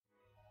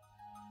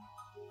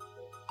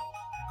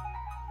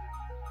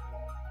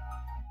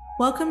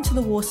Welcome to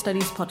the War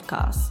Studies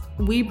podcast.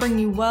 We bring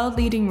you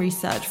world-leading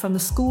research from the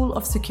School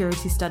of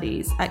Security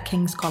Studies at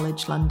King's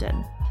College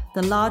London,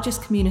 the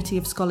largest community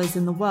of scholars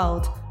in the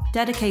world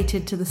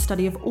dedicated to the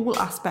study of all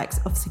aspects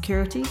of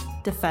security,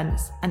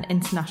 defence, and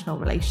international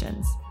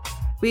relations.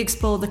 We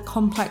explore the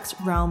complex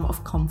realm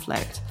of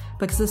conflict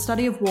because the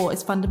study of war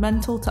is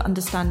fundamental to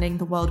understanding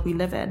the world we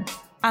live in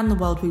and the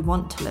world we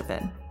want to live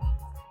in.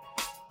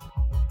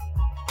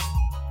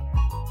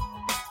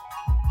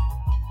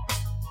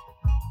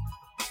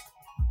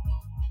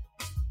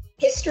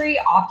 History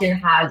often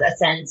has a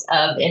sense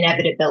of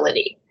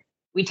inevitability.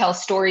 We tell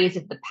stories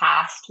of the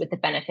past with the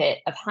benefit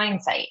of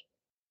hindsight.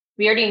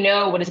 We already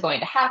know what is going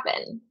to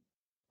happen.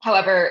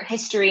 However,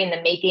 history in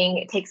the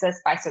making takes us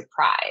by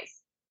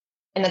surprise.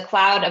 In the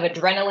cloud of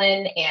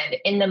adrenaline and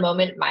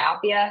in-the-moment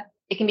myopia,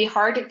 it can be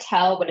hard to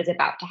tell what is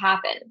about to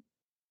happen.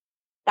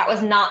 That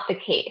was not the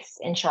case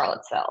in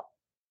Charlottesville.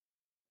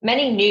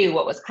 Many knew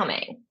what was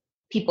coming,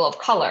 people of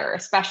color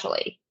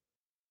especially.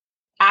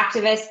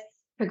 Activists,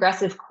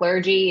 progressive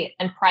clergy,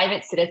 and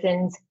private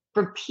citizens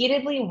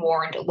repeatedly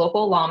warned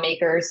local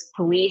lawmakers,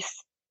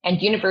 police,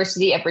 and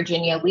University of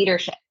Virginia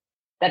leadership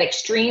that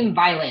extreme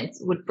violence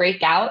would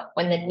break out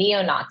when the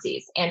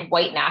neo-Nazis and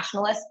white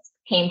nationalists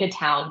came to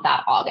town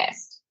that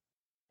August.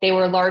 They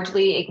were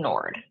largely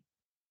ignored.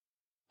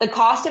 The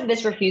cost of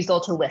this refusal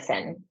to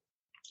listen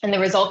and the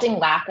resulting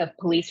lack of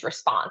police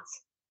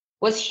response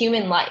was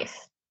human life.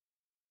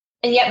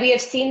 And yet we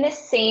have seen this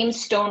same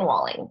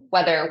stonewalling,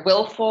 whether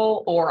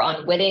willful or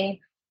unwitting,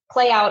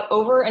 play out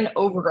over and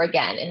over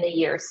again in the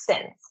years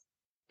since,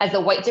 as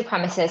the white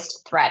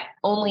supremacist threat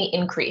only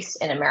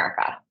increased in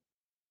America.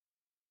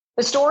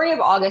 The story of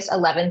August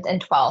 11th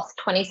and 12th,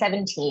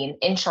 2017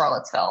 in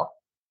Charlottesville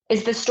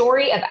is the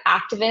story of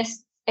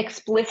activists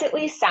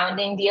explicitly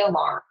sounding the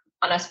alarm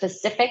on a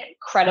specific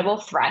credible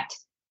threat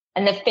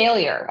and the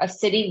failure of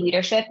city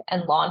leadership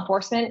and law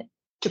enforcement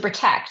to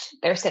protect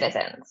their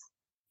citizens.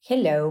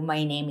 Hello,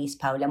 my name is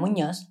Paula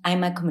Muñoz.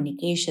 I'm a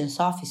communications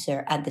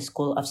officer at the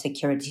School of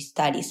Security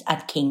Studies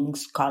at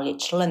King's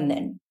College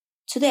London.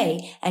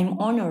 Today, I'm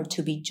honored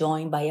to be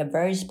joined by a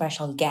very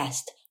special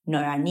guest,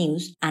 Nora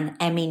Neus, an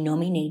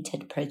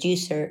Emmy-nominated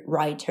producer,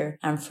 writer,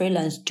 and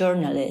freelance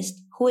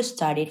journalist who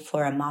studied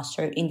for a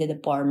master in the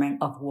Department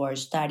of War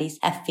Studies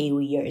a few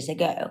years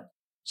ago.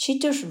 She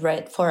just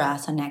read for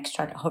us an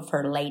extract of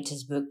her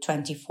latest book,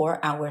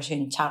 24 Hours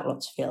in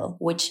Charlottesville,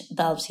 which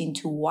delves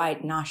into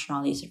white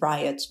nationalist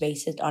riots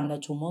based on the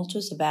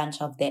tumultuous events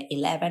of the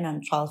 11th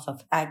and 12th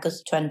of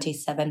August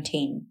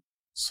 2017.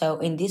 So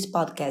in this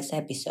podcast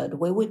episode,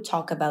 we will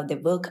talk about the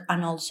book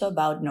and also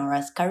about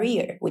Nora's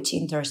career, which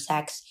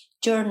intersects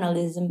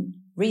journalism,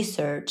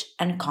 research,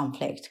 and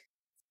conflict.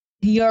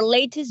 Your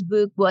latest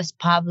book was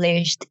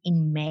published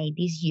in May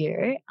this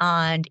year,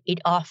 and it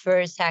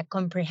offers a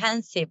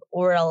comprehensive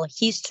oral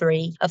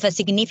history of a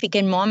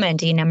significant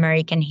moment in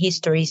American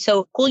history.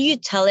 So could you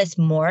tell us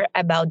more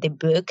about the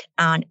book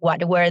and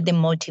what were the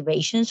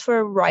motivations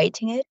for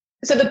writing it?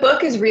 So the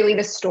book is really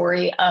the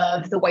story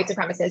of the white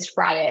supremacist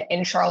riot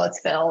in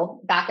Charlottesville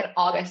back in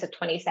August of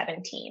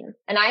 2017.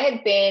 And I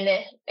had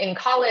been in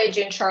college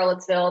in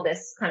Charlottesville,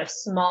 this kind of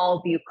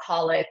small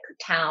bucolic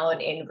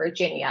town in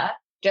Virginia,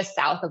 just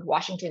south of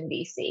Washington,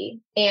 D.C.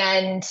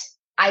 And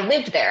I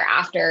lived there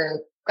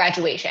after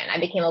graduation. I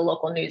became a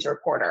local news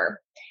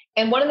reporter.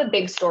 And one of the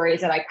big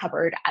stories that I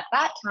covered at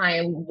that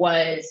time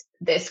was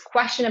this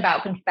question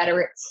about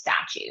Confederate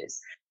statues.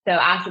 So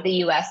after the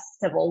U.S.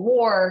 Civil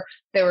War,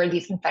 there were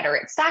these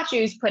Confederate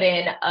statues put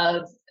in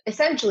of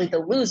essentially the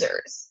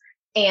losers.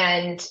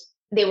 And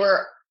they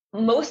were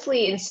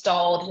mostly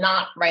installed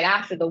not right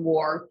after the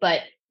war,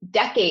 but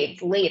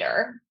decades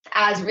later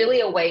as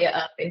really a way of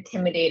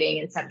intimidating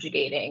and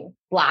subjugating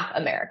Black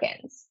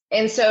Americans.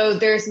 And so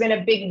there's been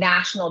a big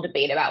national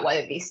debate about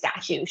whether these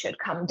statues should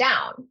come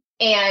down.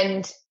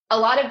 And a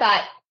lot of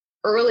that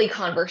early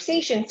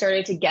conversation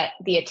started to get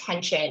the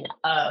attention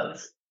of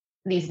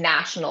these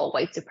national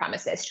white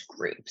supremacist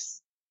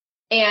groups.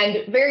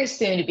 And very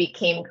soon it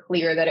became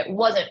clear that it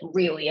wasn't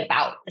really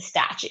about the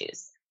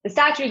statues. The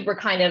statues were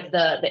kind of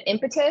the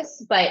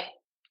impetus, but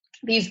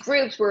these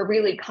groups were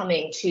really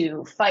coming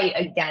to fight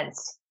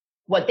against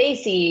what they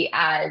see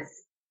as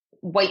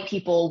white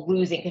people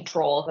losing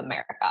control of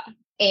America.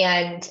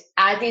 And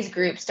as these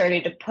groups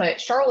started to put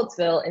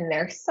Charlottesville in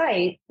their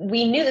sight,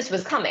 we knew this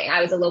was coming.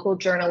 I was a local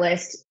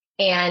journalist,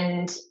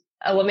 and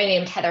a woman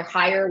named Heather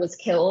Heyer was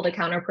killed, a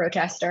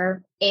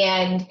counter-protester.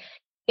 And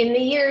in the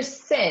years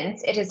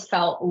since, it has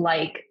felt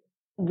like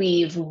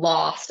we've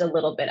lost a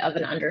little bit of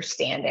an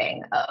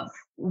understanding of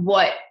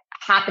what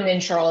happened in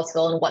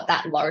Charlottesville and what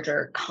that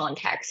larger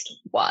context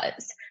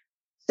was.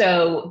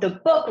 So the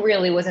book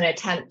really was an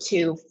attempt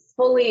to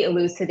fully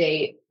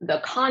elucidate the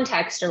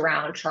context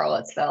around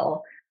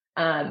Charlottesville,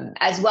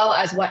 as well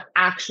as what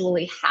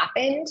actually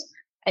happened,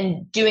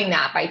 and doing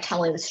that by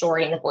telling the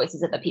story and the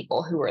voices of the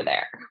people who were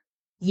there.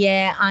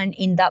 Yeah, and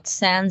in that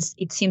sense,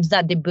 it seems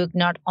that the book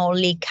not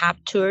only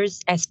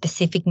captures a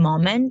specific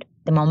moment,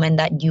 the moment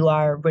that you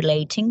are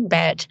relating,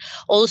 but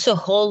also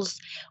holds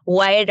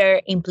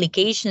wider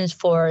implications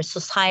for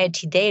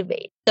society,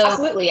 David. So,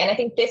 absolutely. And I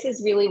think this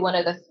is really one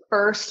of the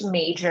first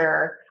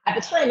major, at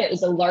the time, it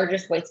was the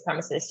largest white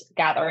supremacist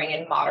gathering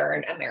in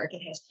modern American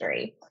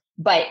history.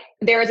 But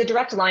there is a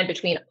direct line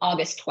between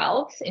August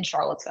 12th in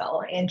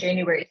Charlottesville and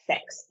January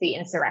 6th, the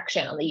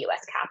insurrection on the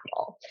US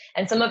Capitol.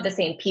 And some of the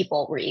same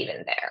people were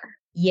even there.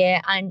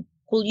 yeah, and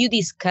could you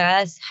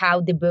discuss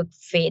how the book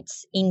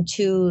fits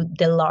into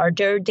the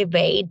larger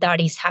debate that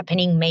is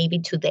happening maybe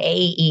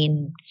today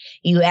in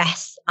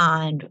US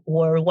and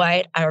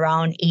worldwide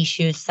around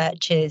issues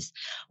such as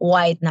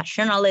white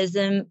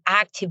nationalism,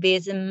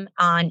 activism,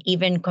 and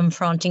even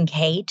confronting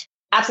hate?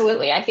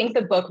 Absolutely. I think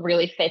the book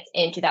really fits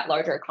into that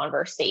larger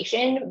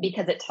conversation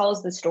because it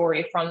tells the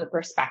story from the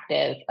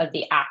perspective of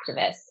the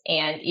activists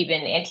and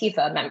even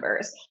Antifa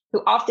members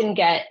who often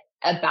get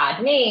a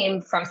bad name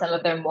from some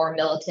of their more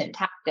militant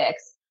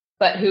tactics,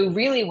 but who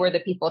really were the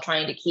people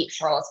trying to keep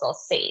Charlottesville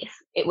safe.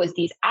 It was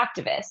these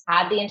activists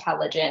had the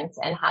intelligence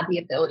and had the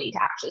ability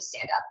to actually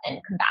stand up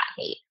and combat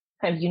hate.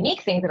 Kind of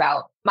unique things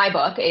about my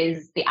book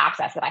is the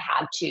access that I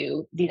had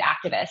to these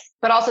activists,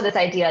 but also this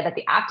idea that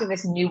the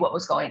activists knew what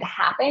was going to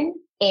happen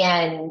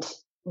and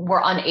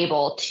were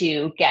unable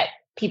to get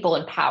people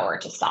in power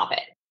to stop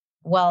it.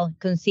 Well,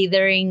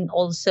 considering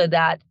also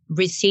that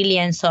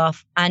resilience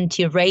of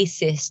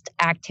anti-racist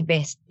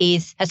activists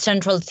is a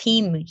central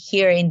theme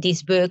here in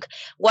this book,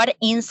 what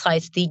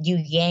insights did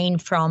you gain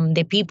from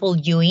the people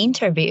you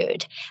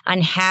interviewed?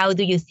 And how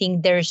do you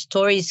think their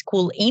stories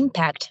could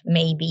impact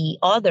maybe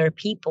other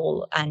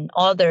people and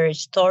other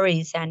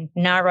stories and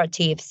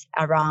narratives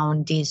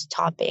around these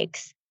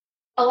topics?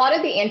 A lot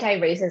of the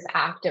anti-racist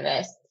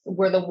activists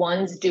were the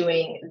ones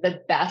doing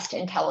the best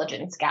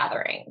intelligence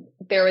gathering.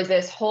 There was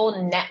this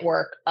whole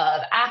network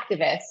of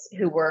activists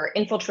who were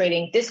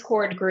infiltrating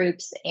Discord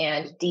groups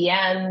and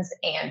DMs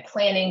and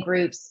planning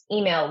groups,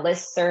 email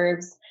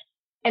listservs.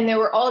 And there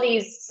were all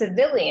these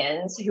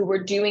civilians who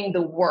were doing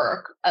the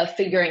work of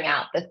figuring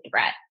out the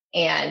threat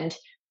and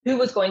who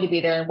was going to be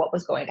there and what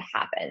was going to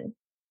happen.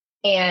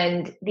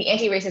 And the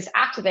anti-racist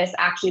activists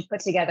actually put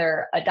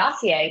together a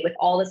dossier with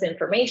all this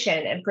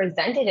information and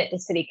presented it to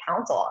city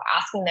council,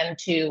 asking them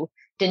to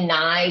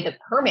deny the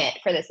permit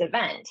for this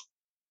event.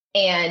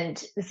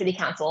 And the city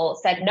council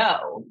said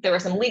no. There were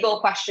some legal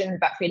questions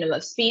about freedom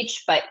of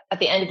speech, but at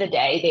the end of the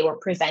day, they were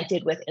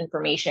presented with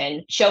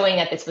information showing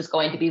that this was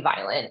going to be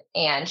violent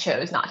and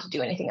chose not to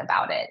do anything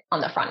about it on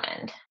the front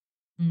end.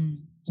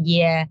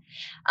 Yeah.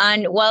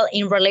 And well,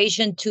 in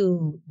relation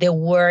to the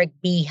work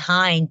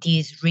behind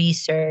this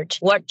research,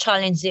 what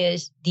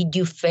challenges did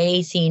you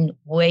face in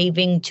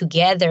weaving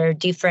together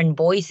different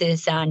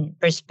voices and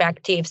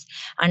perspectives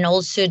and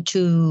also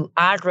to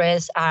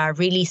address a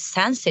really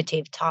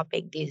sensitive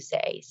topic these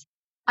days?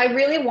 I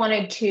really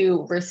wanted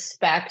to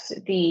respect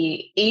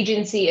the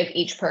agency of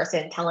each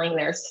person telling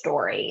their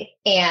story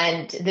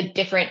and the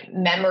different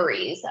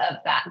memories of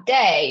that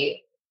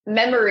day.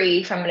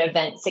 Memory from an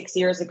event 6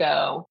 years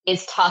ago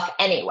is tough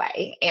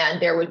anyway, and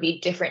there would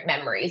be different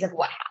memories of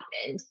what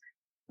happened.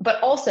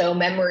 But also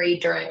memory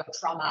during a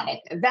traumatic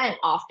event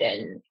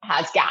often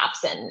has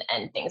gaps and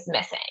things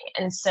missing.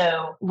 And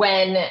so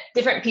when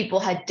different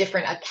people had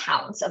different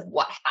accounts of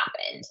what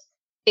happened,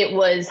 it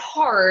was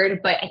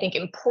hard, but I think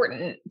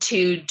important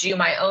to do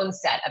my own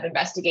set of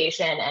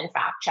investigation and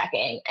fact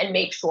checking and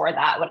make sure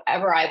that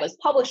whatever I was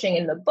publishing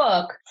in the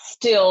book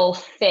still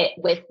fit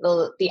with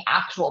the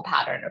actual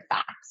pattern of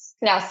facts.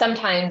 Now,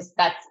 sometimes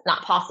that's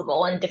not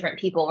possible and different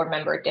people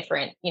remember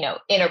different,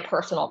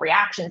 interpersonal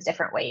reactions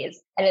different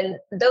ways. And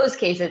in those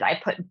cases,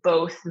 I put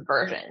both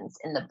versions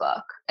in the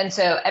book. And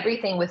so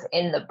everything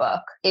within the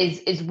book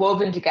is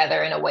woven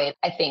together in a way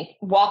I think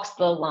walks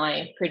the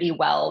line pretty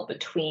well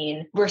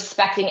between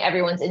respecting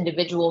everyone's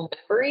individual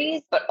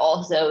memories, but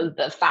also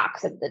the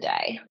facts of the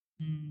day.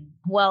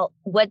 Well,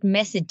 what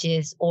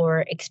messages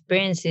or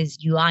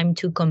experiences you aim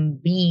to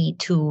convey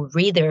to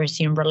readers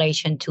in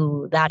relation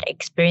to that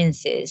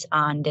experiences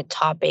and the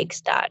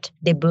topics that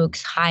the book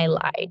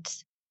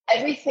highlights?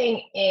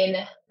 Everything in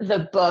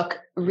the book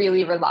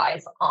really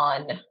relies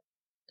on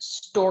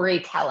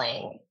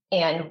storytelling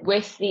and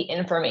with the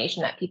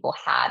information that people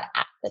had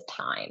at the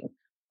time.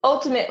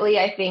 Ultimately,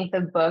 I think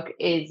the book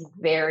is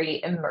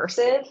very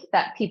immersive,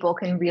 that people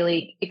can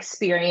really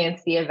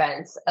experience the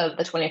events of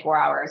the 24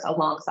 hours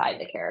alongside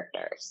the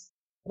characters.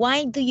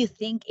 Why do you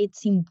think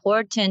it's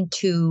important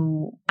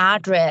to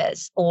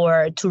address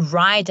or to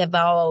write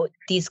about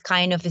these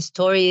kind of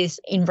stories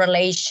in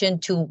relation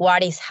to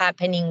what is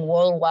happening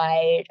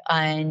worldwide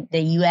and the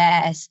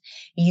US,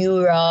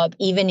 Europe,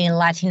 even in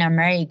Latin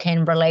America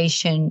in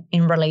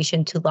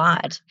relation to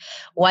that?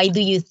 Why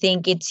do you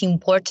think it's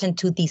important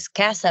to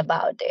discuss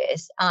about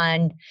this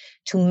and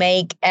to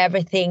make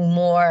everything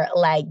more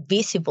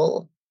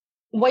visible?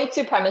 White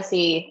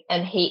supremacy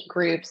and hate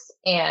groups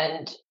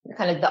and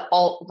kind of the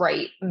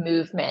alt-right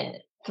movement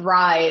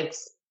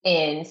thrives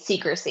in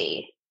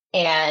secrecy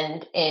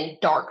and in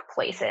dark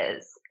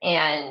places.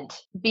 And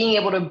being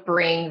able to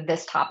bring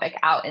this topic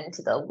out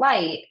into the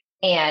light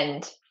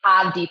and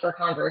have deeper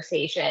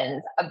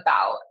conversations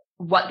about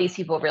what these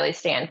people really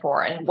stand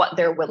for and what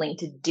they're willing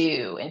to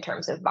do in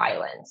terms of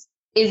violence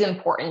is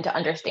important to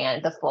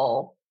understand the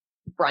full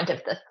brunt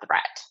of the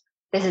threat.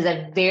 This is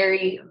a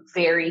very,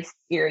 very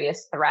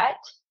serious threat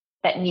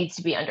that needs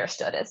to be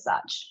understood as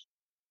such.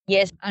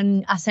 Yes,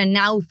 and as an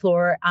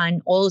author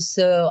and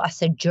also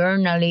as a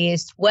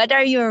journalist, what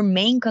are your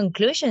main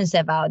conclusions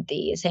about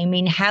this? I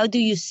mean, how do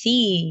you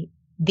see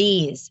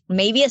this?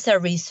 Maybe as a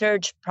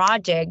research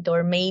project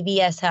or maybe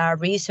as a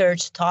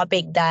research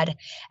topic that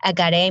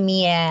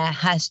academia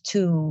has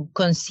to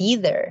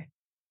consider?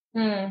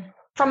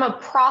 From a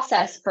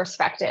process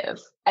perspective,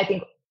 I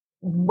think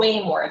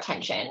way more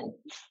attention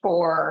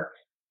for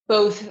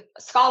both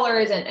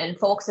scholars and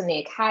folks in the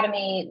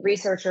academy,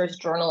 researchers,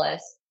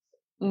 journalists,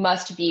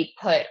 must be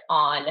put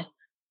on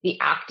the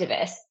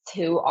activists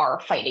who are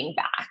fighting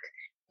back.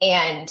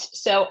 And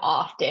so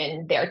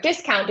often they're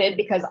discounted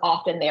because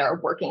often they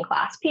are working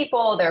class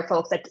people. They're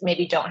folks that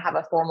maybe don't have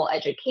a formal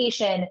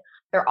education.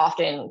 They're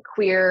often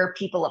queer,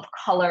 people of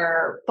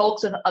color,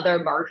 folks with other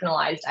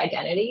marginalized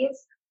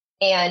identities.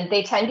 And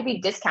they tend to be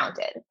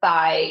discounted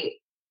by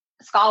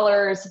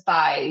scholars,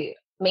 by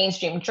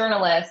mainstream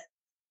journalists.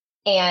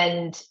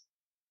 And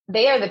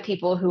they are the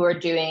people who are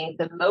doing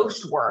the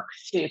most work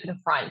to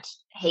confront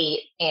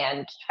hate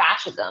and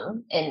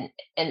fascism and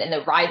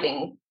the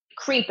rising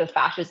creep of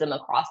fascism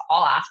across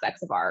all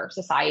aspects of our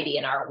society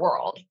and our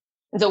world.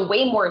 And so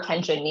way more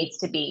attention needs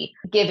to be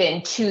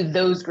given to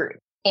those groups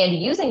and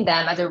using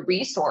them as a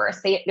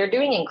resource. They're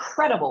doing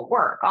incredible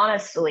work,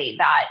 honestly,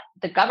 that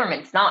the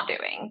government's not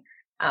doing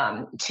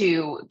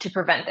to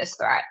prevent this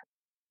threat.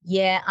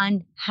 Yeah,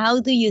 and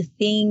how do you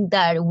think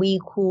that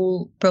we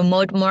could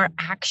promote more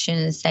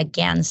actions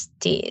against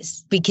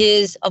this?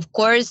 Because, of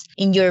course,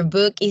 in your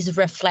book is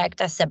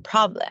reflect as a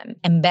problem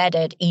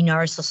embedded in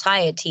our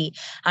society.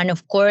 And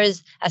of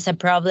course, as a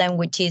problem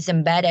which is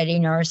embedded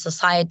in our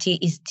society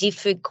is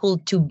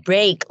difficult to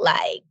break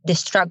like the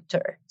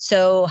structure.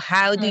 So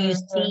how do you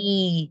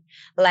see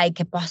like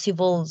a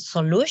possible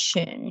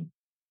solution?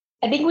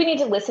 I think we need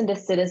to listen to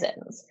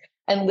citizens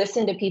and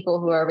listen to people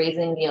who are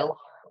raising the alarm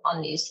on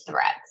these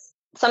threats.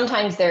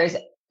 Sometimes there's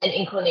an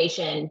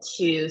inclination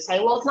to say,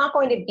 well, it's not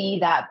going to be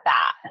that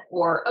bad,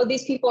 or, oh,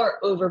 these people are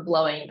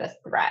overblowing the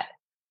threat,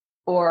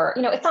 or,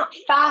 it's not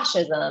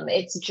fascism,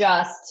 it's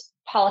just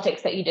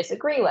politics that you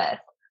disagree with.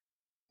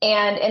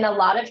 And in a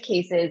lot of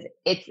cases,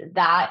 it's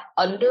that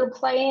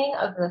underplaying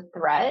of the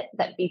threat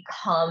that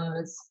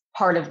becomes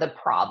part of the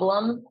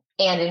problem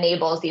and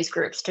enables these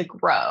groups to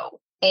grow.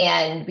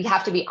 And we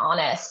have to be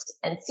honest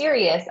and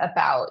serious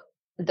about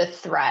the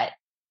threat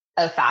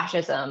of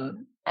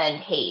fascism and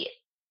hate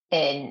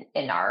in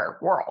our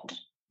world.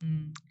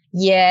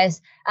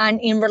 Yes. And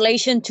in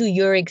relation to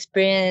your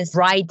experience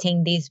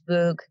writing this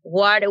book,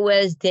 what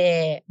was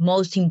the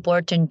most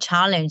important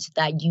challenge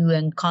that you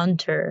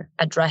encountered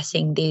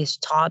addressing this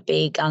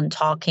topic and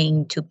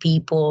talking to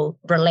people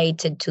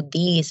related to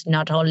this,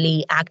 not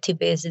only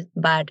activists,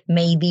 but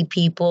maybe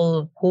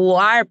people who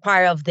are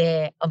part of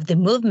the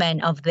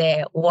movement of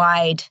the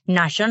white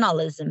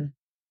nationalism?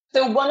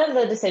 So one of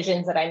the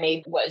decisions that I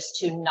made was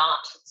to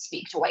not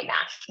speak to white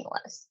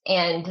nationalists.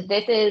 And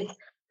this is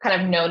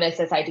kind of known as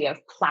this idea of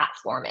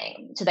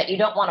platforming, so that you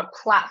don't want to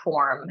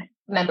platform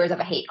members of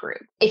a hate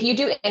group. If you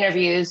do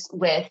interviews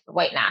with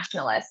white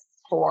nationalists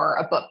for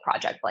a book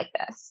project like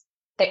this,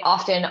 they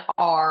often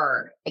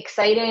are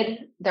excited.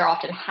 They're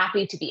often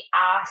happy to be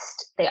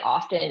asked.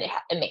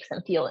 It makes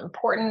them feel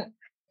important.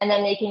 And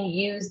then they can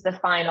use the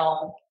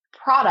final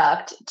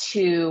product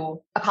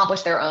to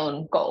accomplish their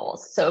own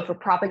goals. So for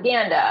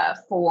propaganda,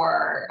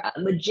 for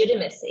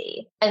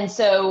legitimacy. And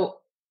so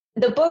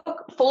the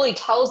book fully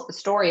tells the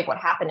story of what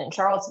happened in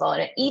Charlottesville,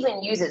 and it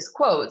even uses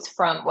quotes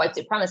from white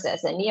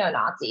supremacists and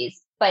neo-Nazis,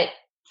 but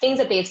things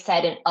that they've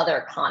said in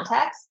other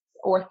contexts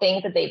or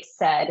things that they've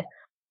said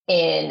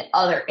in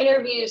other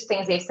interviews,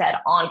 things they've said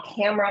on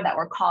camera that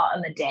were caught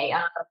on the day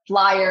of,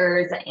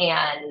 flyers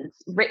and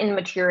written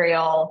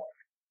material.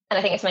 And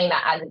I think it's something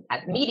that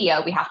as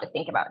media, we have to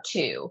think about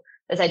too,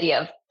 this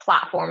idea of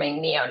platforming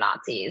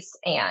neo-Nazis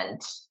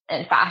and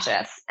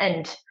fascists.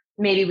 And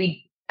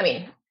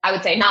I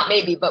would say not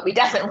maybe, but we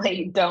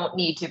definitely don't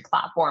need to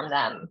platform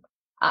them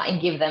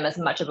and give them as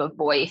much of a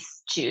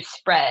voice to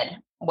spread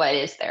what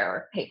is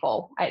their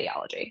hateful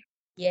ideology.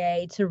 Yeah,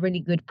 it's a really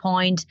good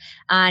point.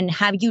 And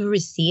have you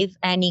received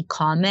any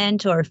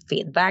comment or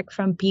feedback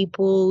from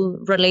people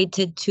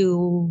related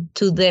to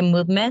the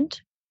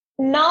movement?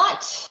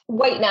 Not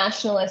white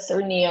nationalists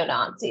or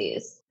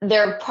neo-Nazis.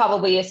 There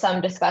probably is some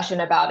discussion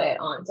about it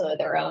on some of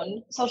their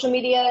own social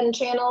media and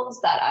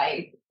channels that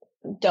I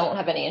don't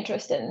have any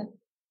interest in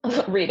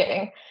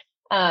reading.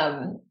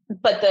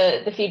 But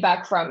the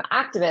feedback from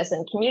activists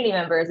and community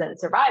members and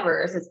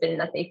survivors has been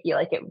that they feel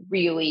like it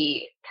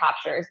really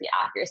captures the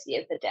accuracy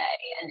of the day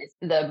and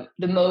is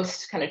the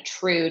most kind of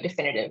true,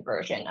 definitive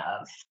version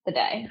of the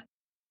day.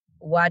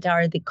 What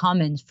are the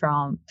comments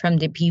from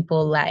the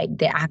people, like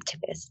the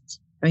activists,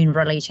 in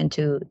relation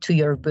to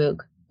your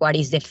book? What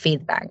is the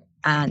feedback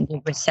and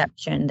the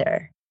reception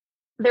there?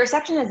 The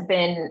reception has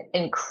been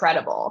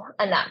incredible.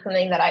 And that's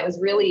something that I was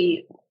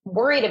really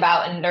worried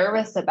about and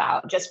nervous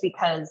about, just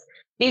because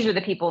these were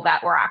the people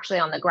that were actually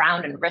on the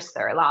ground and risked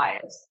their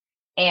lives.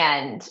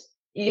 And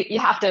you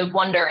have to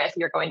wonder if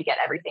you're going to get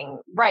everything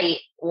right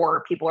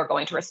or people are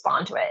going to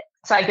respond to it.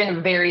 So I've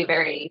been very,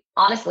 very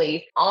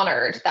honestly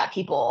honored that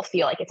people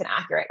feel like it's an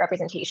accurate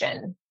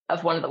representation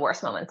of one of the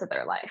worst moments of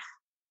their life.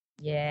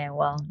 Yeah,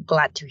 well,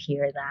 glad to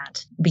hear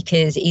that,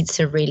 because it's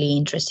a really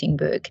interesting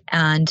book.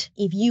 And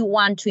if you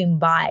want to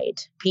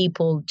invite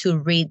people to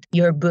read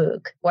your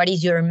book, what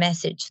is your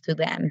message to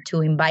them to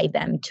invite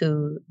them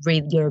to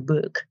read your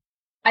book?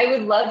 I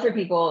would love for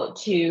people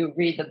to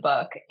read the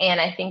book.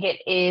 And I think it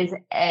is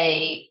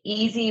an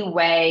easy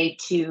way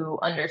to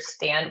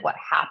understand what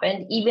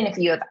happened, even if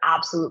you have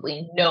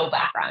absolutely no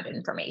background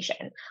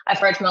information. I've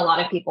heard from a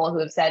lot of people who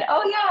have said,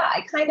 oh, yeah,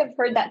 I kind of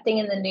heard that thing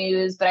in the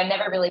news, but I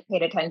never really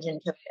paid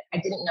attention to it. I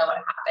didn't know what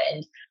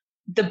happened.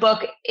 The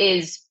book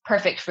is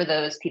perfect for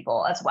those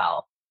people as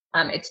well.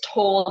 It's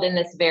told in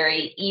this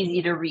very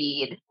easy to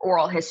read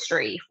oral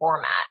history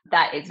format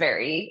that is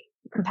very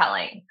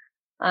compelling.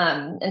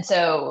 And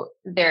so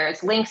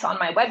there's links on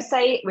my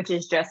website, which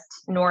is just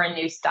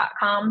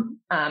noraneus.com.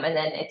 And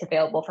then it's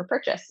available for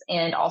purchase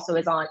and also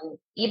is on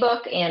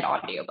ebook and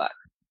audiobook.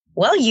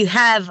 Well, you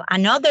have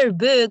another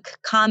book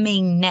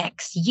coming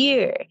next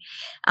year,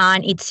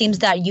 and it seems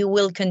that you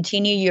will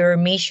continue your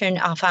mission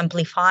of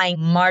amplifying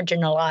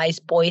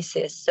marginalized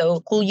voices.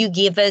 So could you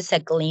give us a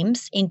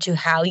glimpse into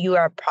how you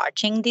are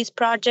approaching this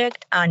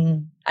project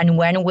and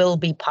when it will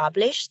be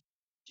published?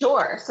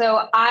 Sure.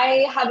 So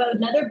I have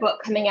another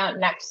book coming out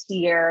next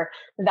year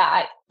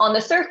that on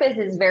the surface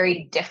is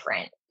very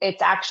different.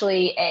 It's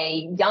actually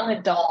a young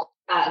adult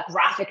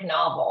graphic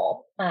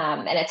novel,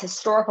 and it's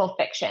historical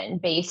fiction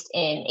based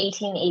in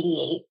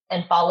 1888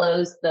 and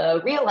follows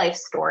the real life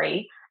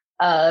story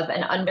of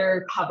an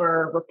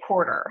undercover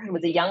reporter who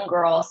was a young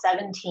girl,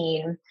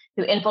 17,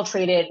 who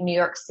infiltrated New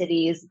York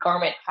City's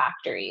garment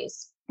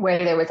factories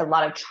where there was a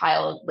lot of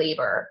child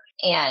labor.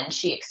 And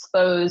she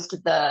exposed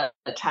the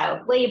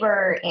child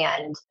labor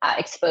and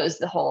exposed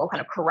the whole kind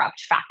of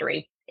corrupt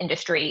factory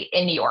industry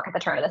in New York at the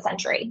turn of the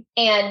century.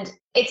 And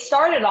it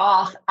started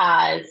off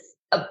as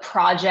a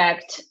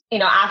project,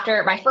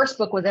 after my first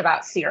book was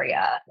about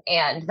Syria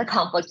and the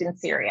conflict in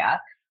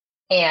Syria.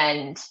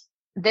 And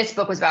this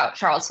book was about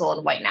Charlottesville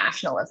and white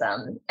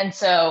nationalism. And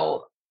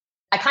so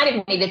I kind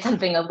of needed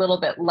something a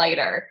little bit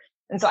lighter.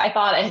 And so I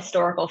thought a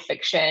historical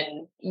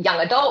fiction young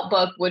adult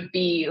book would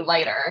be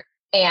lighter.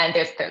 And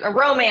there's a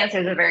romance.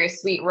 There's a very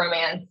sweet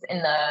romance in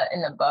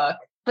the book.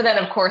 But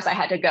then, of course, I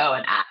had to go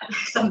and add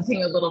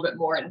something a little bit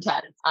more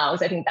intense.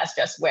 So I think that's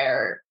just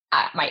where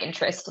my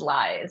interest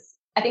lies.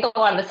 I think a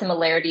lot of the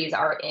similarities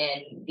are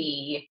in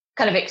the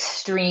kind of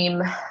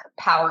extreme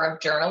power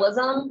of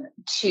journalism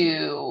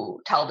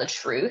to tell the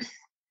truth,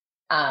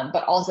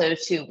 but also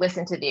to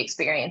listen to the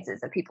experiences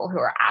of people who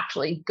are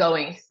actually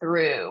going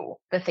through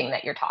the thing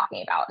that you're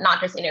talking about, not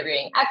just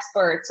interviewing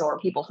experts or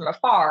people from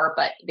afar,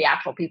 but the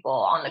actual people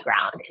on the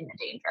ground in the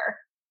danger.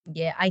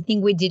 Yeah, I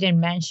think we didn't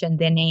mention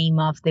the name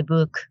of the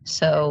book.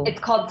 So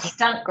it's called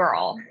Stunt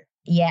Girl.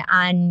 Yeah,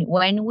 and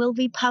when will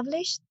be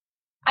published?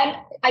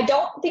 I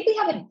don't think we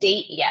have a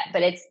date yet,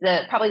 but it's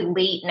probably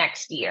late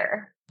next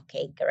year.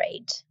 Okay,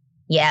 great.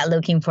 Yeah,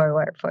 looking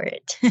forward for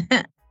it.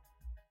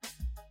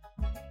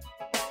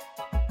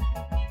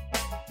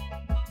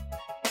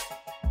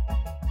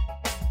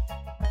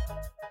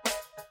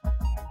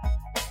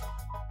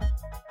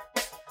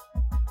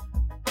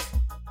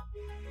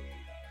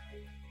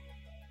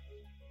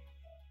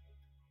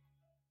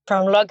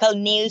 From local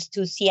news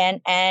to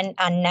CNN,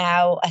 and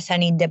now as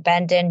an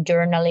independent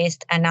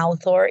journalist and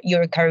author,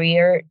 your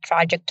career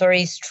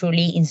trajectory is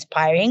truly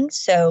inspiring.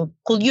 So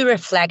could you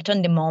reflect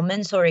on the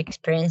moments or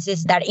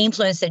experiences that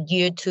influenced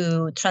you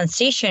to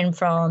transition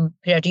from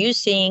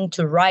producing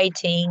to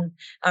writing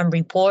and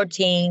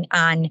reporting,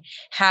 and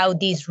how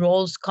these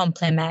roles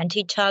complement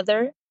each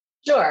other?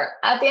 Sure.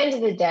 At the end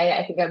of the day,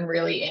 I think I'm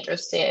really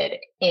interested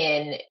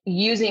in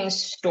using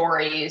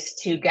stories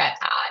to get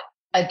at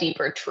a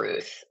deeper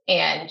truth,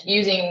 and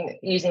using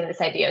this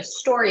idea of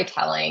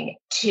storytelling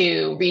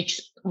to reach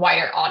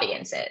wider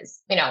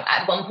audiences.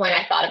 At one point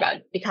I thought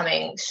about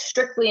becoming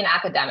strictly an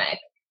academic,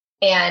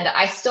 and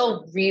I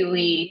still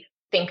really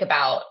think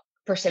about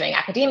pursuing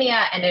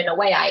academia, and in a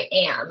way I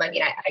am.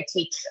 I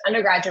teach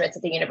undergraduates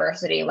at the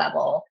university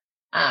level,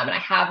 and I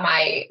have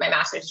my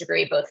master's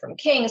degree both from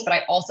King's, but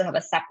I also have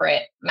a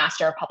separate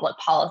Master of Public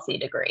Policy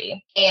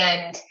degree.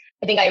 And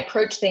I think I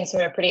approach things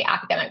from a pretty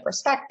academic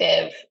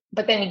perspective,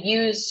 but then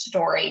use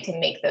story to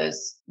make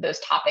those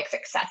topics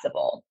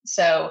accessible.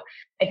 So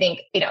I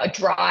think, a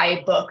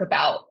dry book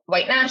about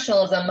white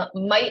nationalism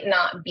might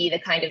not be the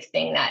kind of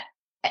thing that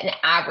an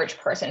average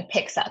person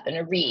picks up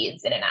and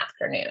reads in an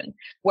afternoon.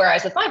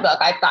 Whereas with my book,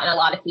 I've gotten a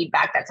lot of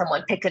feedback that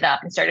someone picked it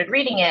up and started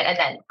reading it and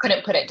then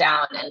couldn't put it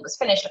down and was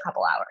finished a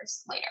couple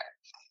hours later.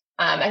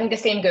 I think the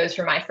same goes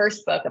for my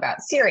first book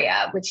about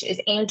Syria, which is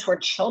aimed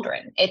toward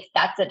children.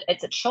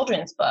 It's a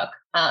children's book,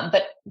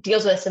 but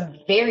deals with some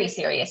very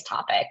serious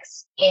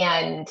topics.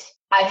 And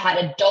I've had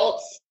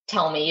adults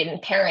tell me,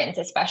 and parents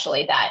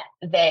especially, that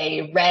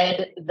they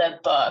read the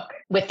book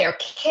with their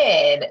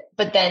kid,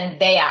 but then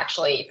they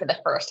actually, for the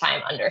first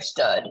time,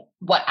 understood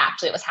what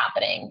actually was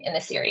happening in the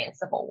Syrian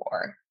civil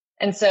war.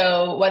 And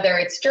so whether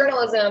it's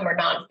journalism or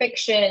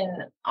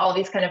nonfiction, all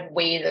these kind of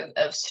ways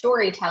of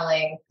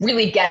storytelling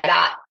really get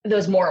at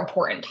those more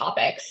important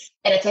topics.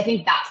 And I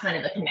think that's kind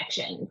of the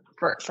connection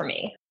for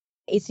me.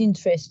 It's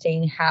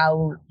interesting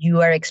how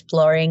you are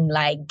exploring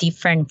like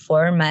different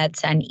formats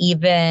and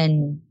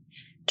even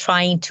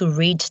trying to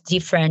reach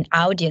different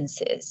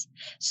audiences.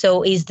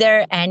 So is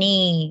there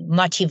any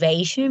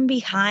motivation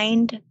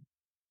behind?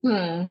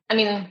 I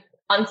mean,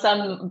 on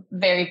some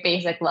very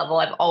basic level,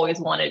 I've always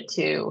wanted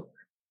to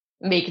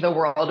make the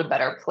world a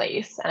better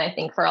place. And I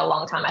think for a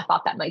long time, I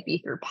thought that might be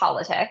through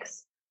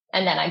politics.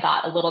 And then I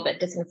got a little bit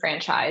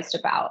disenfranchised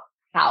about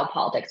how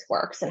politics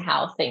works and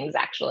how things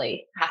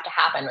actually have to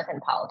happen within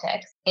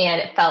politics.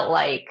 And it felt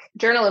like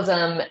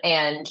journalism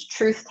and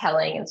truth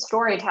telling and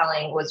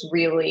storytelling was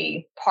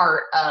really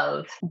part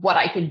of what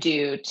I could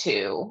do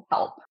to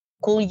help.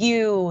 Could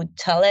you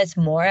tell us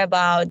more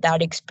about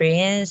that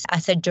experience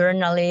as a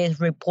journalist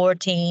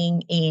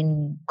reporting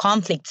in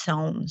conflict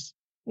zones?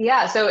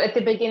 Yeah, so at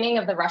the beginning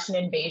of the Russian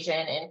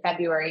invasion in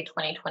February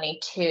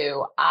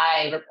 2022,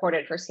 I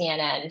reported for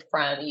CNN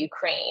from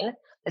Ukraine.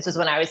 This was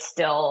when I was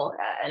still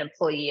an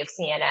employee of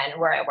CNN,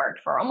 where I worked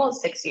for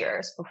almost 6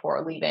 years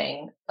before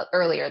leaving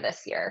earlier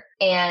this year.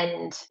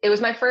 And it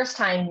was my first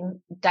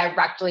time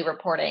directly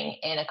reporting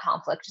in a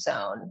conflict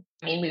zone.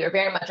 I mean, we were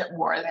very much at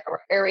war. There were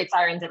air raid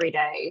sirens every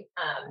day.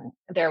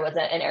 There was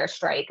an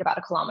airstrike about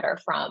a kilometer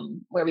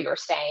from where we were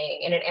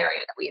staying in an area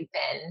that we had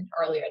been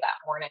earlier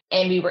that morning.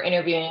 And we were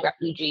interviewing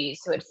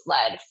refugees who had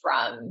fled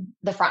from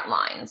the front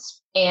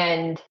lines.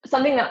 And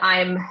something that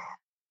I'm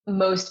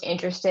most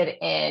interested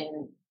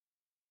in,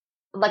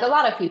 like a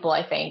lot of people,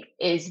 I think,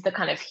 is the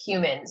kind of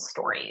human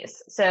stories.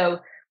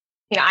 So,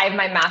 I have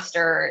my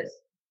master's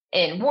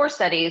in war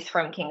studies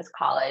from King's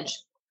College.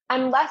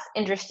 I'm less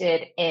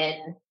interested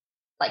in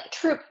like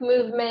troop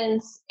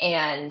movements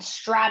and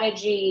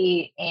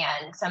strategy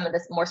and some of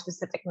this more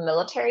specific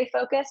military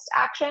focused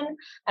action.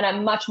 And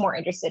I'm much more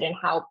interested in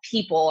how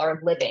people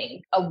are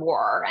living a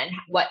war and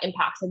what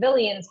impact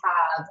civilians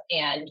have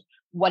and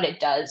what it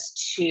does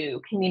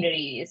to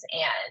communities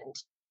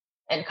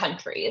and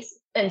countries.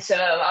 And so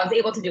I was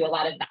able to do a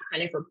lot of that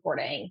kind of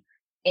reporting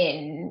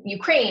in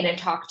Ukraine and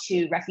talk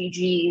to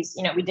refugees.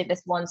 We did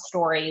this one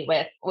story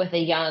with a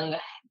young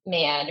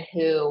man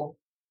who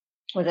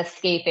was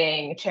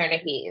escaping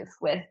Chernihiv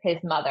with his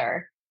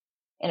mother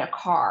in a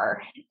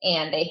car,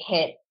 and they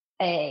hit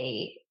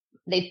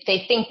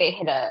they think they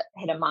hit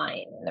a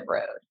mine in the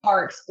road.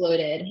 Car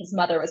exploded, his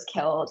mother was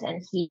killed,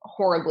 and he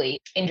horribly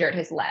injured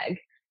his leg.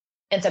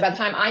 And so by the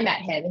time I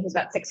met him, he was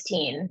about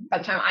 16. By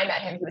the time I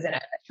met him, he was in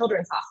a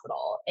children's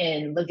hospital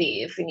in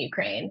Lviv in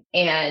Ukraine.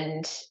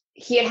 And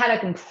he had had a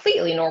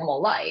completely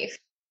normal life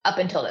up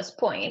until this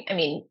point. I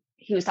mean,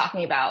 he was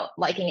talking about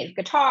liking his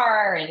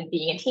guitar and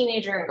being a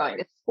teenager and going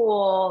to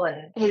school.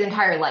 And his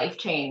entire life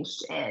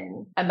changed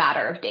in a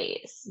matter of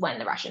days when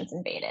the Russians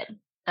invaded.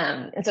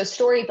 And so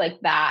stories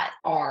like that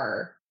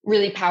are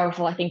really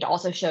powerful, I think, to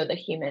also show the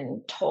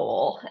human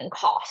toll and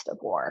cost of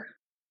war.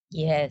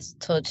 Yes,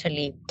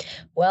 totally.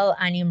 Well,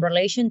 and in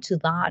relation to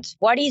that,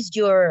 what is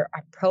your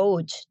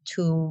approach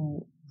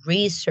to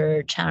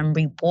research and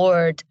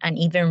report and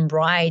even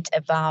write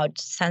about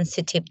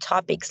sensitive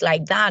topics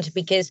like that?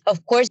 Because,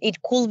 of course,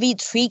 it could be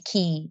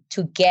tricky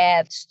to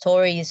get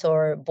stories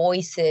or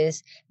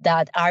voices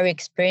that are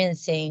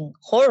experiencing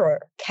horror,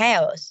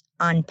 chaos,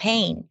 and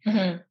pain.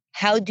 Mm-hmm.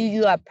 How do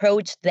you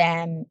approach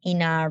them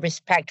in a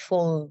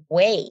respectful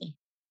way?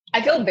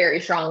 I feel very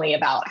strongly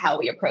about how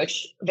we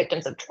approach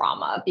victims of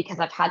trauma because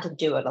I've had to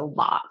do it a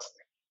lot.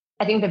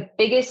 I think the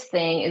biggest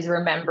thing is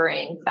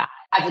remembering that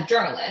as a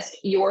journalist,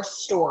 your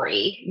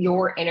story,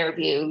 your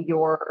interview,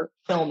 your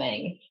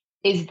filming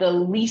is the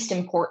least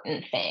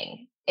important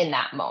thing in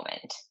that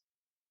moment.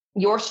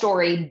 Your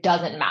story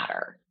doesn't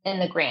matter in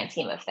the grand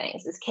scheme of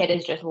things. This kid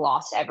has just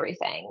lost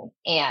everything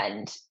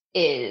and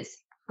is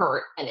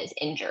hurt and is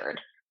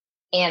injured.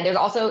 And there's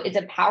also, it's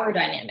a power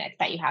dynamic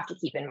that you have to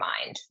keep in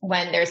mind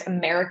when there's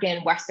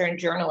American Western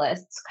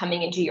journalists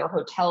coming into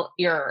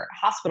your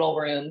hospital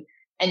room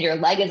and your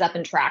leg is up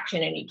in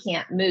traction and you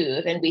can't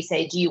move. And we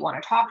say, do you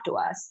want to talk to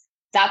us?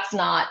 That's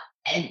not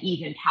an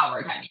even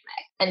power dynamic.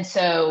 And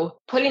so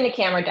putting the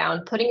camera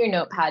down, putting your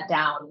notepad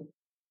down,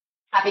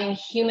 having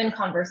human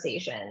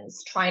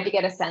conversations, trying to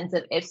get a sense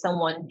of if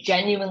someone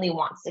genuinely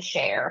wants to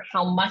share,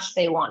 how much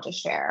they want to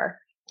share.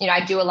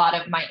 I do a lot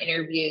of my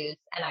interviews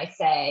and I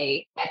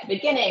say, at the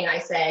beginning,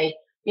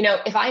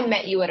 if I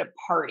met you at a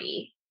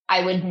party,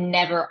 I would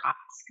never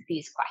ask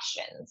these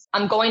questions.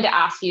 I'm going to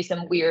ask you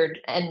some weird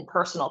and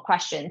personal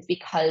questions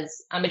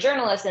because I'm a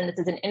journalist and this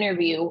is an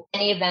interview.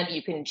 Any of them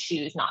you can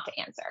choose not to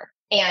answer.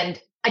 And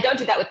I don't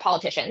do that with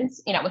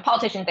politicians. With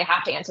politicians, they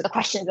have to answer the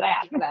questions that I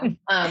ask them.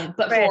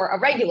 But Right. For a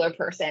regular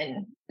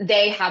person,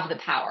 they have the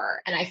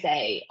power. And I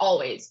say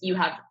always, you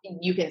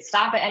can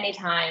stop at any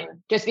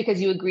time. Just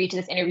because you agree to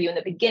this interview in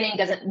the beginning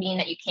doesn't mean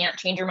that you can't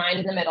change your mind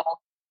in the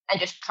middle. And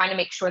just trying to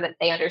make sure that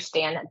they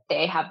understand that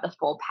they have the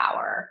full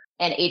power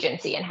and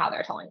agency in how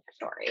they're telling the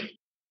story.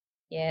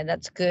 Yeah,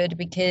 that's good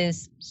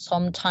because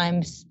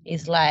sometimes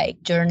it's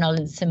like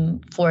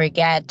journalism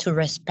forget to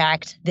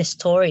respect the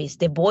stories,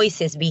 the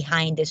voices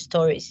behind the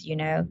stories,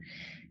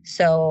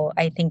 So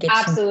I think it's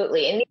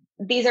absolutely. And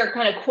these are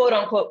kind of quote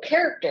unquote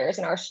characters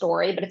in our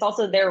story, but it's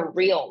also their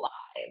real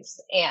lives.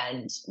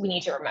 And we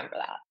need to remember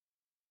that.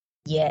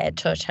 Yeah,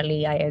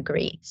 totally. I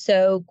agree.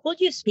 So could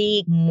you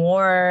speak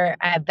more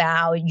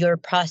about your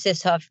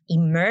process of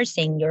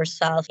immersing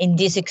yourself in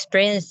these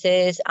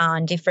experiences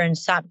on different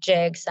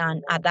subjects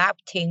and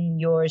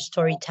adapting your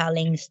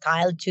storytelling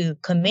style to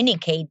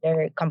communicate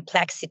their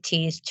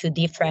complexities to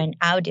different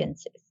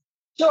audiences?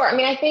 Sure.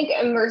 I think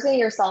immersing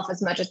yourself as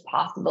much as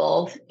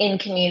possible in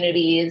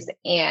communities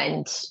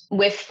and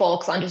with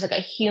folks on just like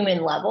a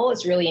human level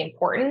is really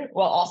important,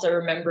 while also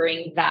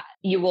remembering that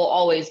you will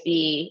always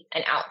be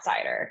an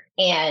outsider.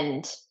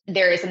 And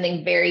there is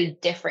something very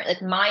different.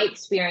 Like my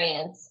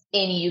experience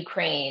in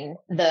Ukraine,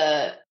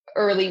 the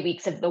early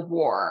weeks of the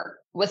war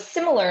was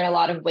similar in a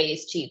lot of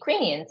ways to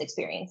Ukrainians'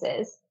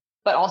 experiences,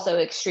 but also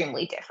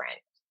extremely different.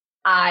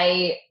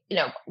 I,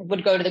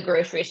 would go to the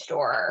grocery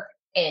store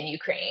in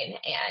Ukraine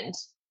and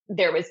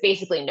there was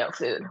basically no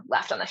food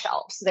left on the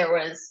shelves. There were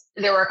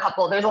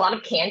a lot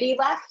of candy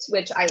left,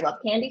 which I love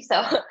candy.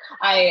 So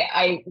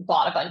I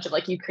bought a bunch of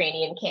like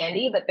Ukrainian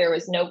candy, but there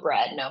was no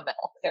bread, no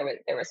milk.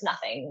 There was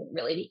nothing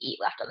really to eat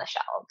left on the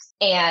shelves.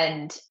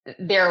 And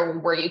there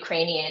were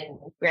Ukrainian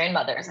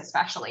grandmothers,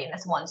 especially in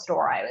this one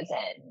store I was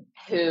in,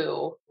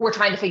 who were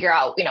trying to figure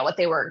out, what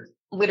they were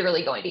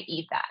literally going to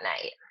eat that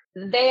night.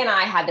 They and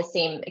I had the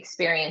same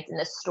experience in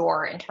the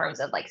store in terms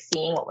of like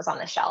seeing what was on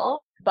the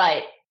shelf,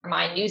 but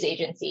my news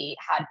agency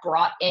had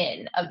brought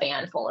in a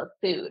van full of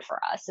food for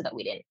us so that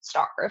we didn't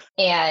starve.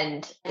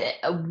 And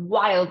a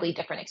wildly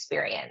different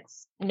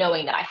experience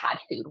knowing that I had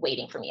food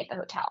waiting for me at the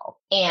hotel.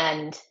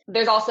 And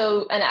there's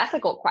also an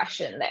ethical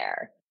question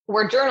there.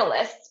 We're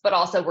journalists, but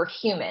also we're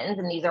humans,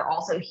 and these are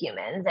also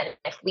humans. And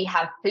if we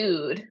have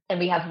food and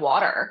we have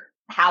water,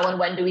 how and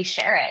when do we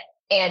share it?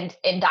 And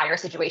in dire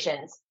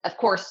situations, of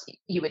course,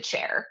 you would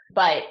share.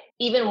 But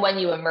even when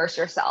you immerse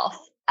yourself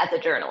as a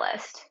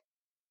journalist,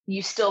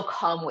 you still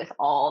come with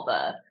all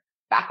the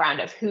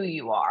background of who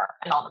you are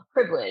and all the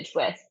privilege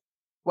with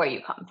where you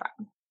come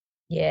from.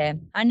 Yeah.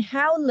 And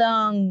how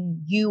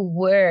long you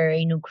were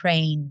in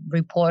Ukraine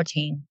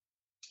reporting?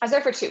 I was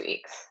there for 2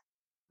 weeks.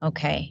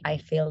 Okay. I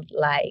feel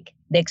like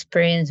the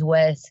experience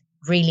was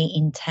really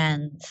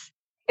intense.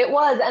 It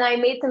was, and I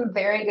made some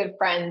very good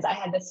friends. I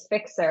had this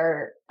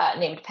fixer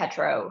named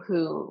Petro,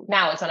 who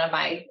now is one of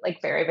my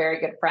very,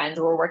 very good friends.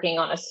 We're working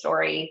on a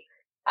story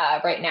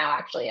right now,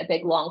 actually, a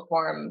big long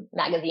form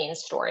magazine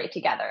story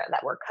together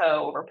that we're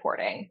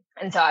co-reporting.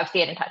 And so I've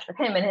stayed in touch with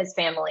him and his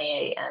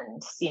family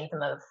and seen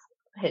some of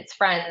his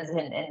friends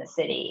in the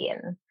city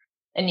and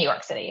in New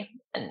York City.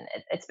 And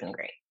it's been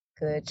great.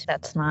 Good.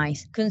 That's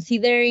nice.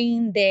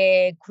 Considering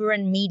the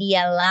current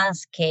media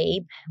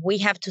landscape, we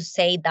have to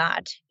say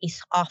that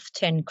it's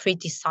often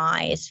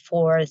criticized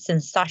for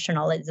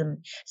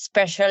sensationalism,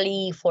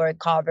 especially for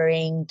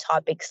covering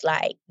topics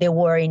like the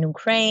war in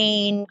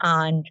Ukraine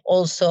and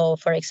also,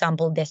 for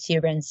example, the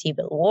Syrian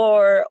civil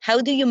war. How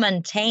do you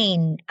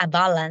maintain a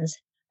balance?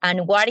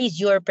 And what is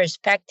your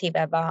perspective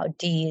about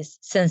this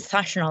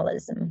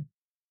sensationalism?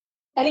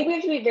 I think we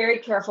have to be very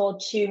careful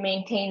to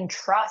maintain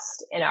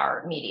trust in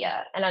our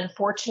media. And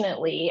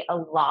unfortunately, a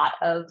lot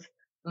of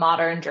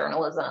modern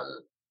journalism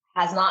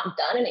has not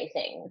done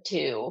anything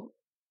to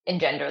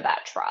engender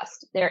that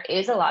trust. There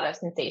is a lot of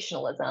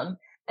sensationalism,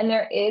 and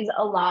there is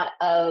a lot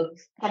of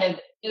kind of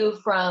view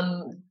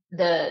from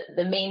the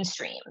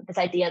mainstream, this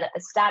idea that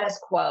the status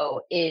quo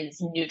is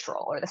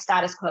neutral or the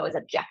status quo is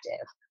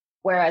objective.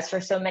 Whereas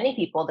for so many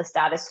people, the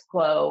status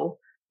quo,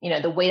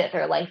 the way that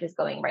their life is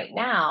going right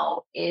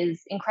now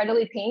is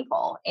incredibly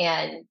painful,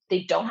 and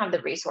they don't have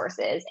the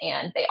resources,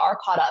 and they are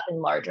caught up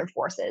in larger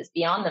forces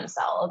beyond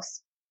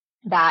themselves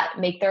that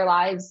make their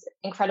lives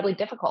incredibly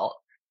difficult.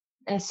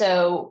 And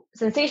so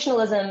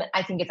sensationalism,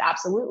 I think, is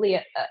absolutely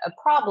a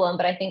problem,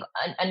 but I think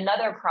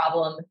another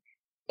problem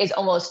is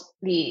almost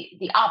the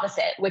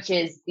opposite, which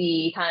is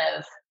the kind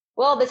of,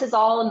 well, this is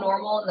all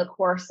normal in the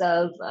course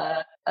of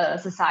a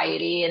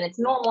society, and it's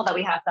normal that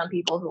we have some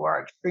people who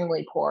are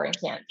extremely poor and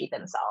can't feed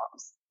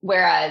themselves.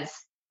 Whereas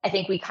I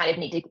think we kind of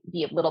need to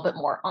be a little bit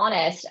more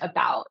honest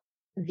about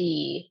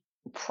the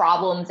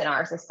problems in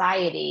our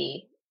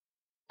society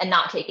and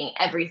not taking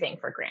everything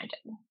for granted.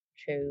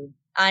 True.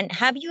 And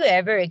have you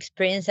ever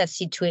experienced a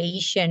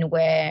situation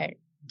where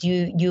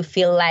do you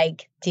feel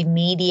like the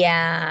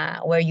media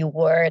where you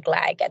work,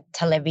 like a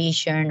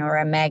television or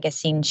a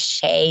magazine,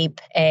 shape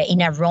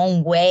in a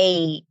wrong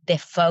way the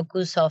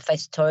focus of a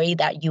story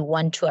that you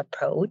want to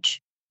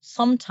approach?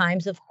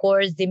 Sometimes, of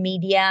course, the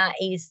media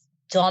is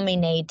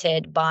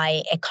dominated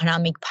by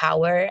economic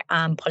power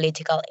and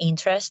political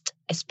interest,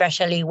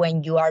 especially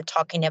when you are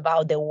talking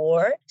about the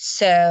war.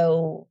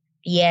 So,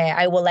 yeah,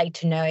 I would like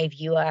to know if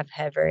you have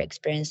ever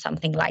experienced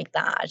something like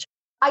that.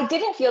 I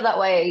didn't feel that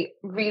way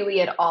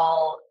really at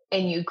all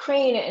in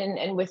Ukraine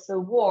and with the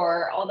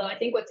war. Although I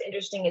think what's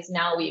interesting is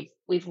now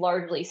we've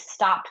largely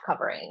stopped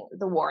covering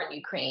the war in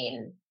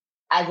Ukraine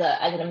as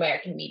an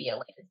American media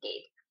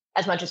landscape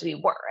as much as we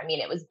were. I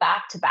mean, it was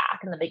back to back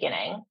in the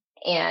beginning,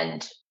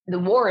 and the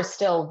war is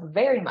still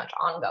very much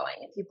ongoing,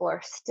 and people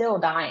are still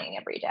dying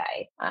every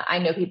day. I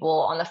know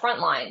people on the front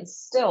lines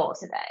still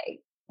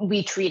today.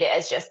 We treat it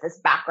as just this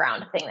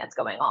background thing that's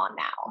going on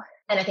now.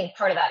 And I think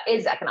part of that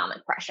is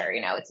economic pressure.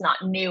 It's not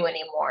new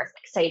anymore. It's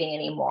not exciting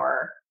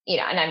anymore.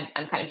 And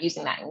I'm kind of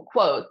using that in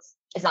quotes.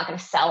 It's not going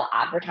to sell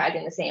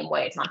advertising the same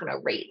way. It's not going to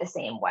rate the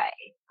same way.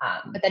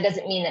 But that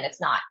doesn't mean that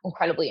it's not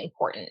incredibly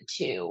important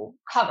to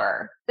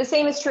cover. The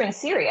same is true in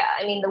Syria.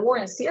 I mean, the war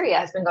in Syria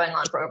has been going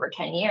on for over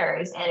 10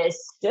 years and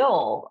is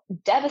still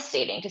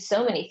devastating to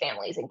so many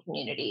families and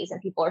communities,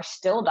 and people are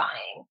still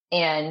dying,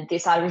 and the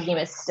Assad regime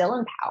is still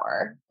in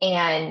power.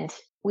 And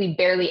we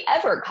barely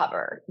ever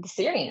cover the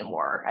Syrian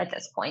war at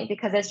this point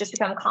because it's just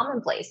become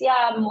commonplace.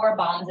 Yeah, more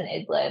bombs in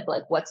Idlib,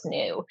 like what's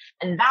new?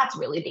 And that's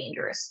really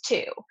dangerous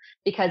too,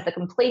 because the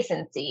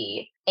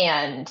complacency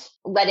and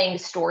letting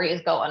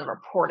stories go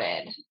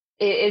unreported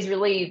is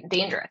really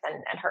dangerous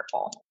and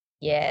hurtful.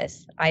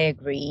 Yes, I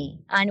agree.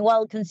 And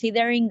while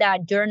considering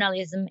that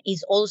journalism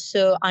is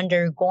also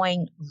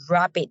undergoing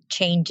rapid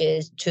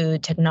changes to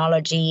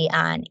technology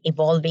and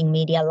evolving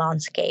media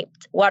landscape,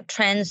 what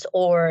trends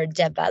or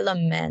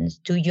developments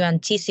do you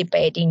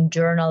anticipate in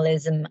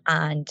journalism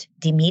and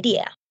the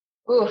media?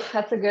 Ooh,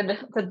 that's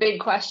a big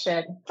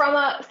question. From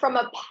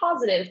a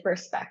positive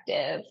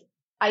perspective,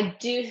 I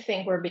do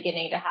think we're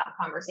beginning to have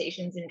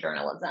conversations in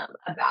journalism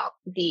about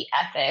the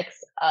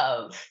ethics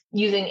of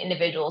using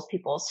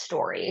people's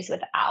stories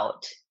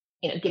without,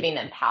 giving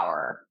them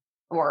power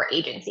or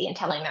agency and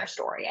telling their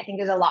story. I think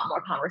there's a lot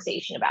more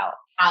conversation about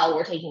how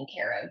we're taking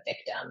care of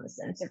victims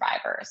and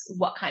survivors,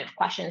 what kind of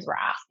questions we're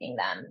asking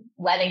them,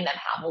 letting them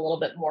have a little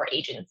bit more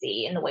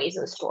agency in the ways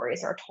those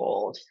stories are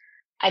told.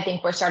 I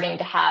think we're starting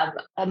to have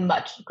a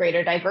much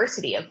greater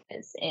diversity of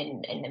this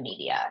in the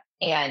media,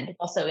 and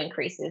also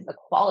increases the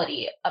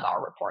quality of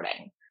our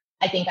reporting.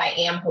 I think I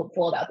am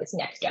hopeful about this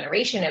next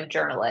generation of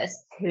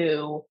journalists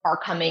who are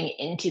coming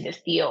into the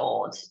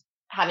field,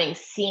 having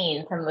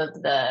seen some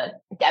of the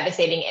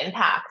devastating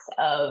impacts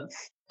of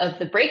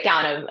the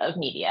breakdown of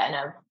media and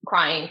of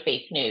crying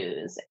fake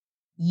news.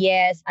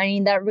 Yes, and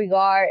in that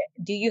regard,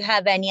 do you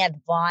have any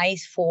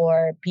advice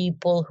for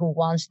people who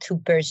wants to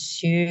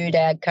pursue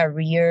a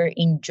career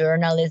in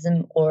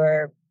journalism,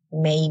 or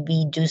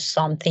maybe do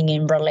something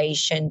in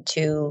relation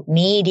to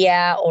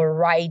media or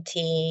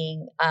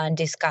writing and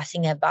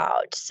discussing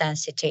about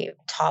sensitive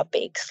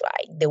topics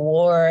like the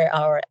war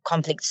or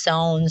conflict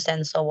zones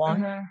and so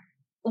on? Mm-hmm.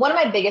 One of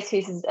my biggest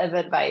pieces of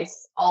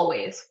advice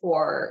always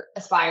for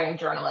aspiring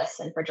journalists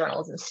and for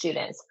journalism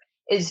students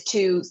is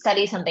to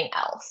study something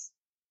else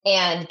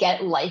and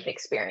get life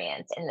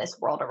experience in this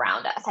world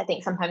around us. I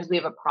think sometimes we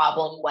have a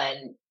problem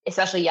when,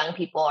 especially young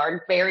people,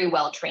 are very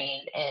well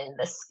trained in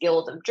the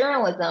skills of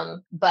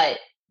journalism, but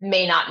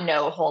may not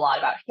know a whole lot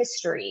about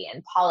history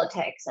and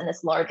politics and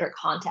this larger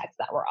context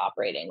that we're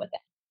operating within.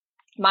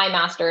 My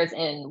master's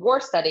in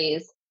war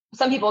studies,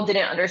 some people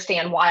didn't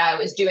understand why I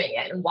was doing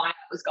it and why I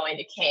was going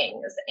to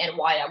King's and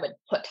why I would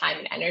put time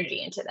and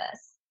energy into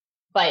this.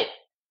 But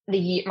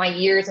my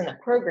years in the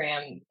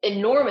program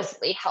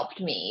enormously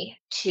helped me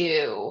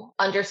to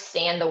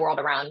understand the world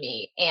around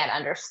me and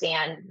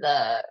understand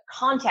the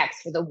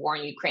context for the war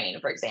in Ukraine,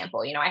 for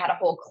example. I had a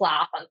whole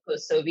class on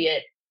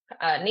post-Soviet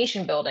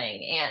nation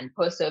building and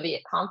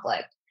post-Soviet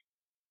conflict.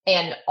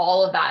 And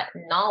all of that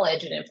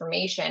knowledge and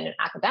information and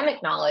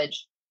academic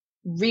knowledge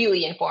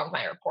really informed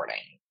my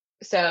reporting.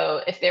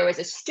 So if there was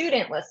a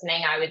student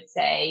listening, I would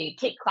say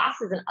take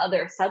classes in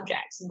other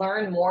subjects,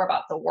 learn more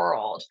about the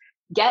world,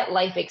 get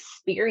life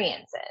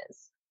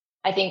experiences.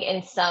 I think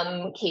in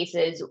some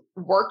cases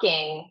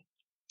working,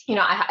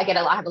 I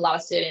have a lot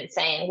of students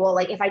saying, well,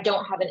 like if I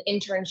don't have an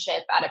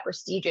internship at a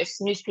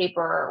prestigious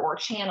newspaper or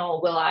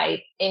channel,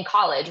 in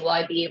college, will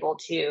I be able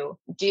to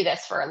do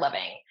this for a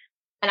living?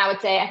 And I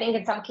would say, I think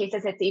in some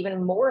cases, it's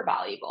even more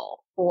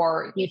valuable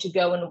for you to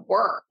go and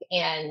work.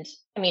 And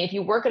I mean, if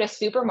you work at a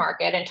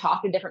supermarket and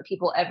talk to different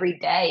people every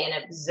day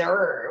and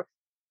observe,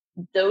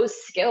 those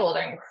skills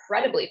are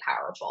incredibly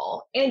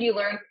powerful, and you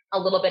learn a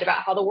little bit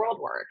about how the world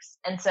works.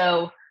 And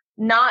so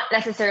not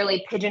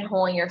necessarily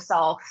pigeonholing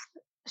yourself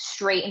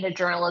straight into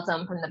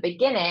journalism from the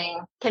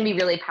beginning can be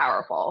really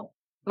powerful.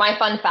 My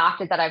fun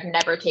fact is that I've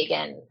never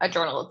taken a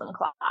journalism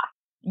class.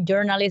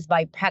 journalist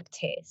by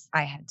practice,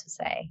 I have to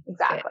say.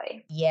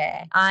 Exactly.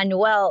 Yeah. And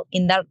well,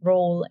 in that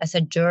role as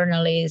a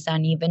journalist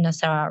and even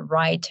as a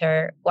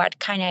writer, what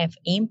kind of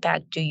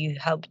impact do you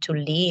hope to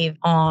leave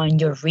on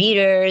your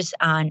readers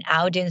and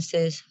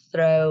audiences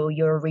through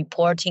your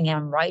reporting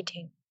and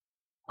writing?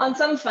 On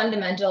some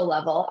fundamental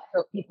level, I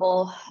hope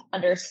people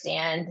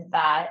understand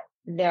that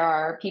there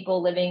are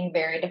people living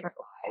very different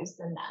lives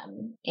than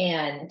them,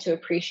 and to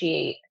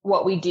appreciate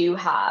what we do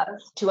have,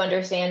 to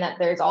understand that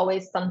there's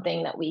always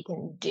something that we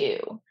can do.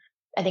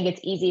 I think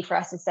it's easy for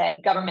us to say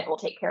government will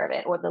take care of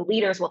it or the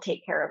leaders will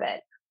take care of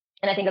it.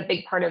 And I think a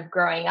big part of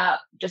growing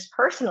up just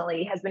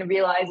personally has been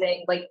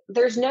realizing like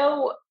there's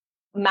no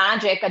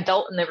magic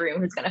adult in the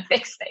room who's going to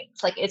fix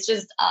things. Like it's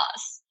just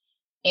us.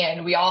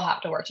 And we all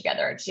have to work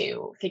together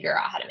to figure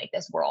out how to make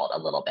this world a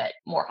little bit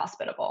more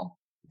hospitable.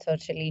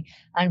 Totally.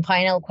 And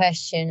final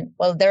question.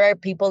 Well, there are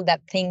people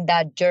that think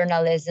that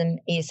journalism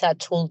is a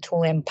tool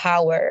to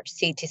empower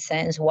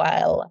citizens,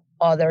 while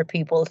other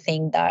people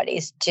think that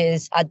it's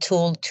just a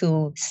tool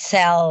to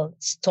sell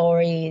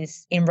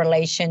stories in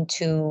relation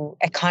to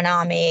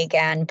economic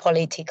and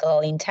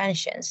political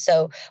intentions.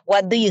 So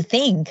what do you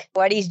think?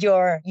 What is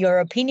your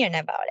opinion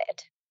about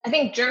it? I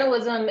think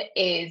journalism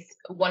is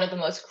one of the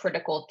most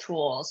critical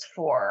tools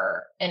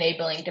for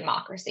enabling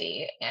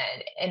democracy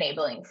and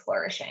enabling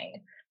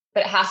flourishing.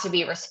 But it has to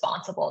be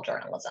responsible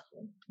journalism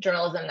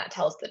that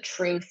tells the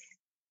truth,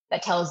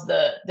 that tells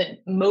the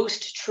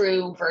most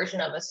true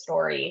version of a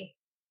story,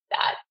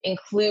 that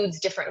includes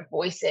different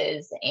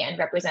voices and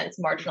represents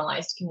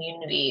marginalized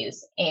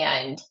communities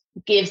and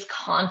gives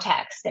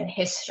context and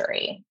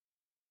history.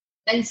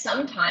 And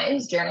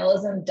sometimes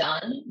journalism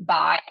done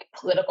by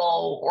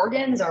political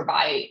organs or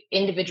by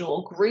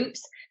individual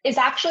groups is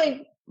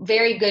actually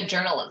very good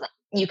journalism.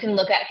 You can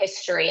look at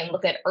history and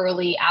look at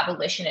early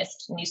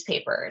abolitionist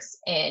newspapers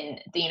in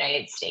the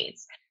United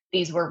States.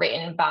 These were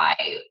written by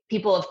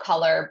people of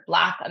color,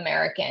 Black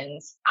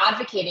Americans,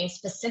 advocating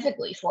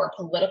specifically for a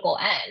political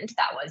end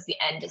that was the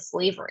end of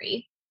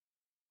slavery.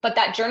 But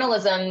that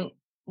journalism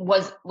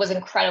was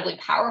incredibly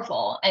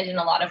powerful and in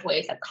a lot of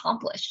ways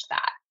accomplished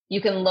that.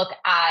 You can look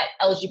at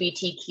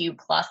LGBTQ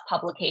plus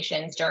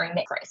publications during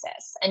the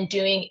crisis and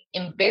doing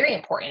very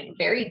important,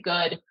 very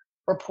good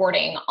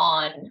reporting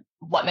on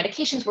what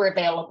medications were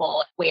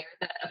available, where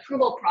the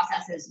approval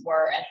processes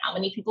were, and how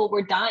many people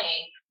were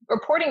dying.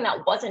 Reporting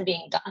that wasn't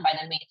being done by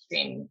the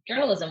mainstream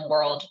journalism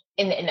world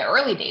in the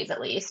early days,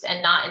 at least,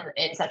 and not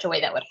in such a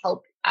way that would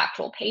help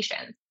actual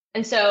patients.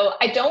 And so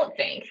I don't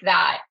think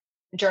that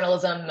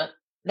journalism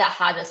that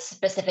has a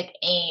specific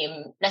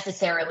aim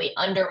necessarily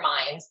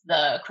undermines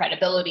the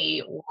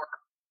credibility or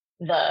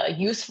the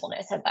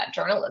usefulness of that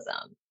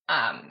journalism.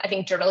 I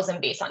think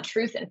journalism based on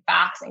truth and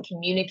facts and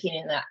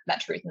communicating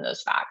that truth and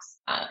those facts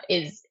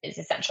is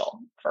essential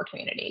for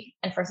community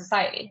and for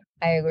society.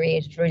 I agree.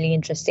 It's really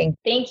interesting.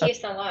 Thank you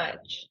so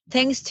much.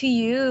 Thanks to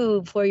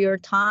you for your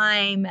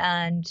time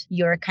and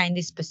your kind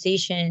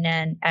disposition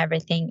and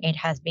everything. It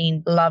has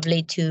been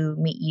lovely to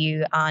meet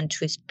you and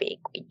to speak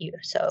with you.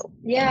 So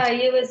yeah,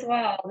 you as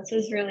well. This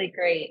was really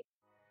great.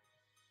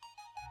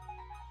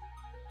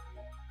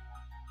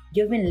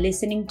 You've been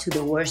listening to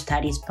the War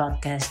Studies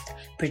podcast,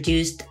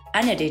 produced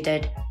and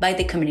edited by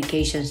the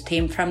communications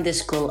team from the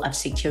School of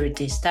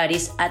Security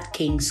Studies at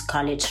King's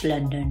College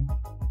London.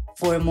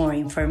 For more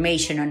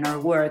information on our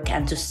work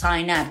and to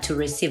sign up to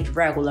receive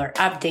regular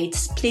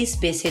updates, please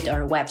visit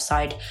our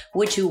website,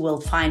 which you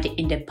will find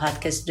in the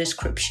podcast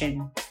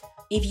description.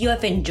 If you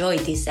have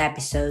enjoyed this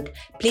episode,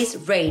 please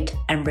rate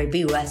and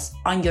review us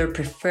on your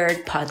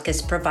preferred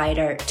podcast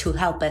provider to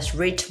help us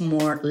reach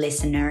more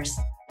listeners.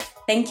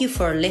 Thank you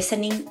for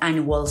listening,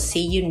 and we'll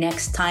see you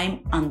next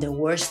time on the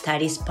War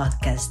Studies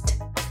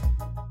podcast.